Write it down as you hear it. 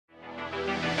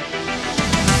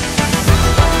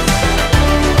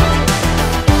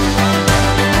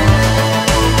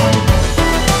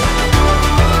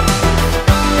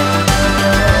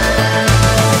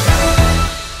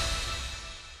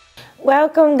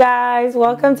Welcome guys,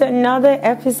 welcome to another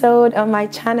episode of my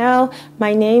channel.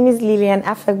 My name is Lillian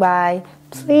Afegbai.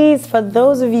 Please, for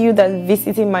those of you that are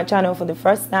visiting my channel for the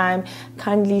first time,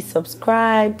 kindly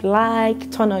subscribe,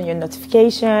 like, turn on your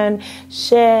notification,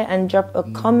 share and drop a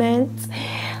comment.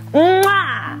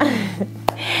 Mwah!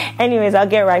 Anyways, I'll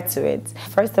get right to it.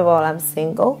 First of all, I'm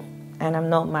single and I'm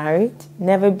not married,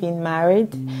 never been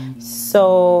married.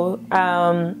 So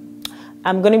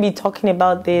I'm going to be talking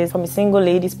about this from a single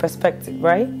lady's perspective,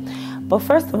 right? But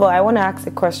first of all, I want to ask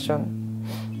a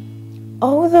question.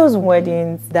 All those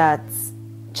weddings that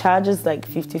charges like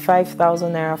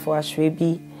 55,000 naira for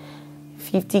Ashwebi,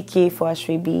 50k for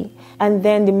Ashwebi, and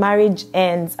then the marriage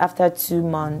ends after 2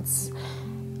 months.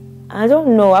 I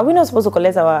don't know. Are we not supposed to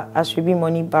collect our Ashwebi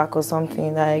money back or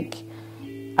something? Like,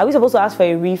 are we supposed to ask for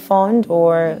a refund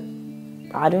or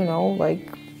I don't know? Like,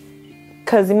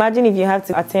 because imagine if you have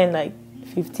to attend like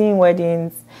 15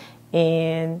 weddings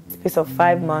in the space of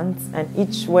 5 months, and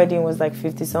each wedding was like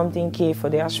 50 something K for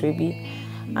the Ashwebi,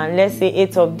 and let's say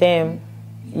 8 of them,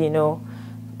 you know,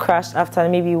 crashed after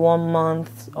maybe 1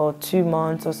 month or 2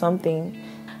 months or something.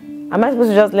 Am I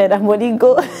supposed to just let that money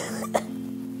go?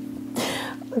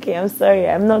 Okay, I'm sorry,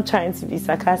 I'm not trying to be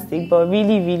sarcastic, but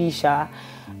really sure,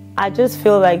 I just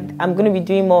feel like I'm going to be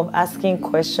doing more of asking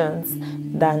questions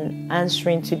than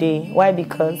answering today. Why?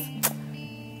 Because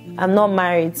I'm not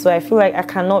married, so I feel like I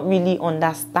cannot really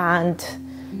understand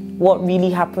what really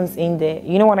happens in there.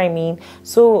 You know what I mean?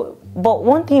 So, but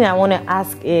one thing I want to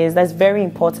ask is, that's very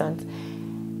important.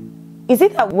 Is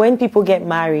it that when people get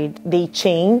married, they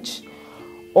change?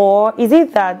 Or is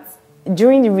it that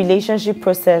during the relationship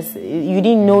process, you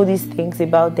didn't know these things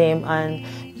about them and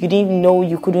you didn't know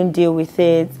you couldn't deal with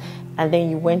it, and then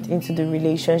you went into the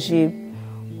relationship?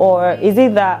 Or is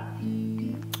it that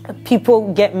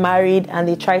people get married and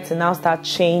they try to now start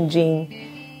changing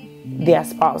their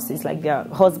spouses, like their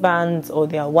husbands or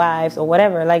their wives or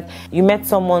whatever? Like, you met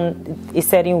someone a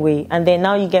certain way and then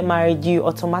now you get married, you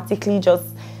automatically just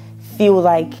feel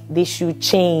like they should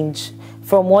change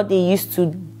from what they used to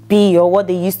be or what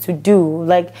they used to do.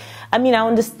 Like, I mean, I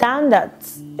understand that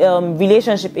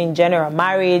relationship in general,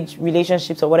 marriage,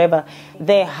 relationships or whatever,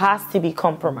 there has to be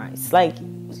compromise. Like,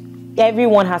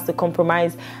 everyone has to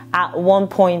compromise at one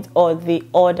point or the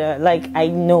other. Like, I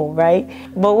know, right?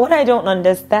 But what I don't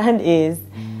understand is,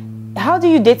 how do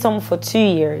you date someone for 2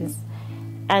 years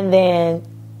and then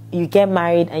you get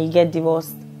married and you get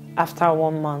divorced after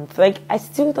 1 month? Like, I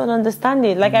still don't understand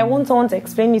it. Like, I want someone to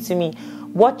explain it to me.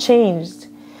 What changed?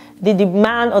 Did the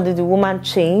man or did the woman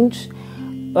change?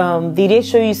 Did they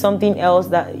show you something else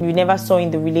that you never saw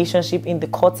in the relationship, in the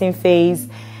courting phase?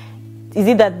 Is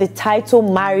it that the title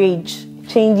marriage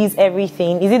changes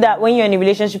everything? Is it that when you're in a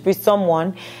relationship with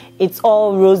someone, it's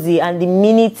all rosy, and the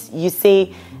minute you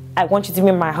say, I want you to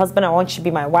be my husband, I want you to be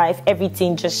my wife,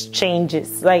 everything just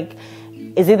changes? Like,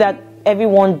 is it that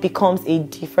everyone becomes a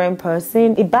different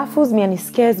person? It baffles me and it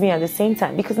scares me at the same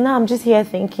time, because now I'm just here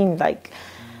thinking, like,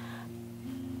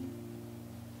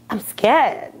 I'm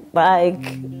scared. Like,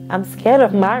 I'm scared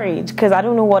of marriage because I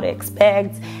don't know what to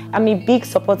expect. I'm a big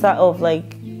supporter of,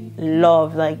 like,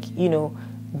 love, like, you know,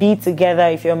 be together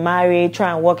if you're married,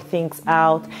 try and work things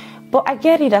out. But I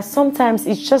get it that sometimes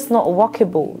it's just not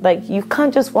workable. Like, you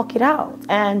can't just work it out.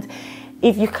 And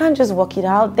if you can't just work it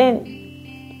out,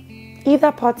 then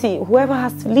either party, whoever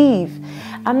has to leave.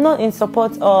 I'm not in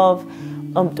support of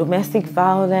domestic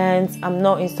violence. I'm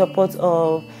not in support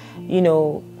of, you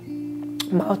know,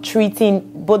 maltreating,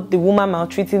 both the woman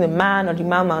maltreating the man or the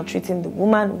man maltreating the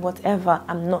woman, whatever.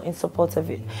 I'm not in support of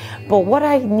it. But what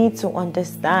I need to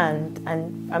understand,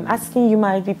 and I'm asking you,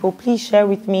 my people, please share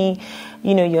with me,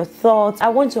 you know, your thoughts. I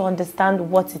want to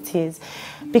understand what it is,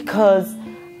 because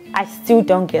I still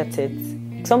don't get it.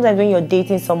 Sometimes when you're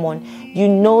dating someone, you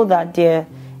know that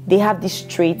they have this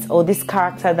trait or this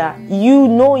character that you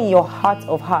know in your heart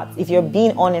of hearts, if you're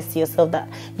being honest to yourself, that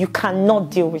you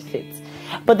cannot deal with it.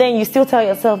 But then you still tell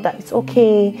yourself that it's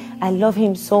okay, I love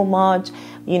him so much,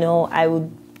 you know, I would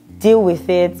deal with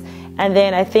it. And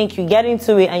then I think you get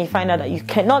into it and you find out that you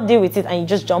cannot deal with it and you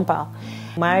just jump out.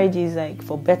 Marriage is like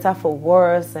for better, for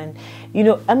worse. And, you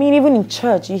know, I mean, even in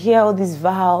church, you hear all these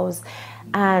vows.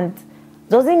 And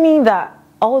does it mean that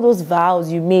all those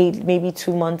vows you made maybe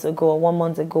 2 months ago or 1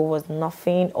 month ago was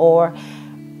nothing? Or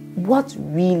what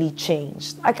really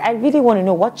changed? Like, I really want to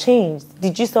know what changed.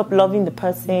 Did you stop loving the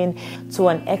person to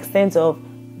an extent of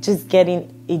just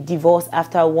getting a divorce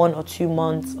after 1 or 2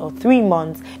 months or 3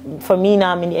 months? For me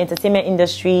now, I'm in the entertainment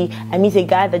industry. I meet a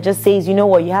guy that just says, you know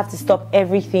what, you have to stop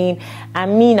everything.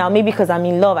 And me now, maybe because I'm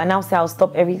in love, I now say I'll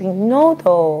stop everything. No,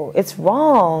 though, it's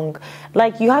wrong.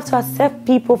 Like, you have to accept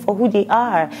people for who they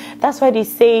are. That's why they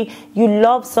say you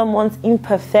love someone's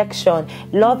imperfection.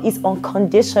 Love is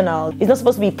unconditional. It's not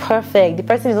supposed to be perfect. The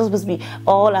person is not supposed to be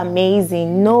all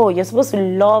amazing. No, you're supposed to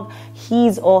love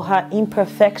his or her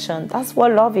imperfection. That's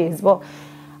what love is. But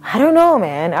I don't know,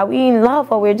 man. Are we in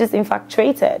love or we're just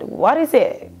infatuated? What is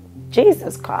it?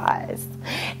 Jesus Christ.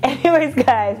 Anyways,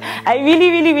 guys, I really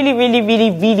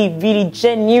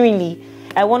genuinely,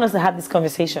 I want us to have this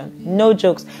conversation. No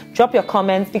jokes. Drop your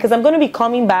comments, because I'm going to be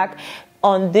coming back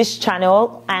on this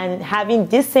channel and having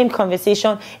this same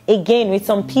conversation again with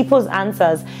some people's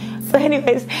answers. So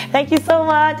anyways, thank you so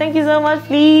much. Thank you so much.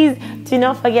 Please do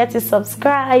not forget to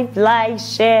subscribe, like,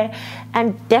 share,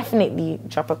 and definitely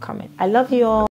drop a comment. I love you all.